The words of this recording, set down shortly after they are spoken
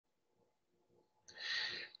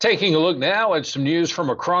Taking a look now at some news from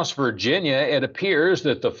across Virginia, it appears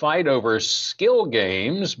that the fight over skill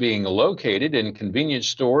games being located in convenience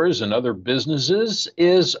stores and other businesses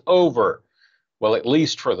is over. Well, at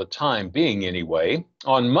least for the time being, anyway.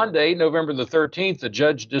 On Monday, November the 13th, the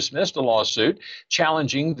judge dismissed a lawsuit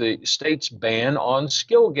challenging the state's ban on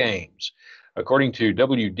skill games. According to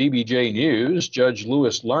WDBJ News, Judge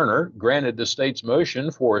Lewis Lerner granted the state's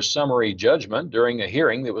motion for summary judgment during a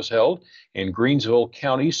hearing that was held in Greensville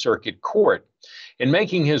County Circuit Court. In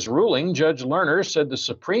making his ruling, Judge Lerner said the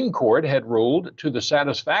Supreme Court had ruled to the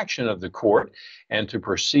satisfaction of the court, and to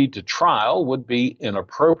proceed to trial would be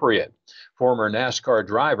inappropriate. Former NASCAR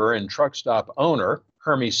driver and truck stop owner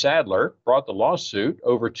Hermie Sadler brought the lawsuit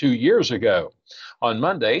over 2 years ago. On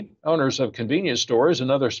Monday, owners of convenience stores and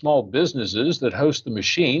other small businesses that host the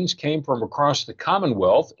machines came from across the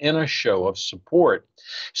Commonwealth in a show of support.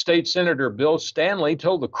 State Senator Bill Stanley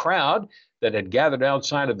told the crowd that had gathered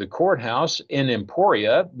outside of the courthouse in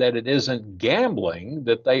Emporia that it isn't gambling,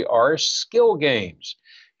 that they are skill games.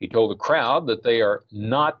 He told the crowd that they are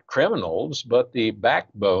not criminals, but the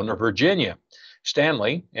backbone of Virginia.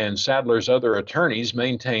 Stanley and Sadler's other attorneys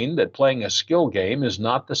maintained that playing a skill game is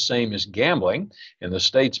not the same as gambling, and the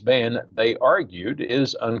state's ban, they argued,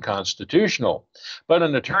 is unconstitutional. But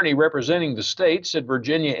an attorney representing the state said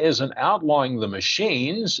Virginia isn't outlawing the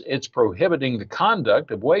machines, it's prohibiting the conduct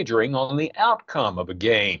of wagering on the outcome of a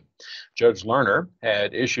game. Judge Lerner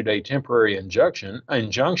had issued a temporary injunction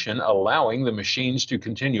allowing the machines to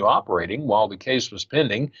continue operating while the case was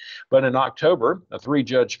pending. But in October, a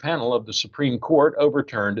three-judge panel of the Supreme Court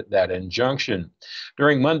overturned that injunction.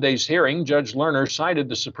 During Monday's hearing, Judge Lerner cited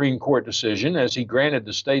the Supreme Court decision as he granted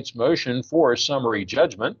the state's motion for a summary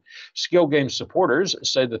judgment. Skill game supporters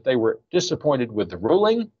said that they were disappointed with the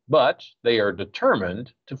ruling, but they are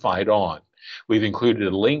determined to fight on. We've included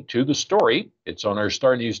a link to the story. It's on our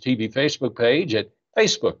Star News TV Facebook page at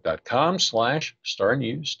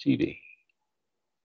facebook.com/StarNewsTV.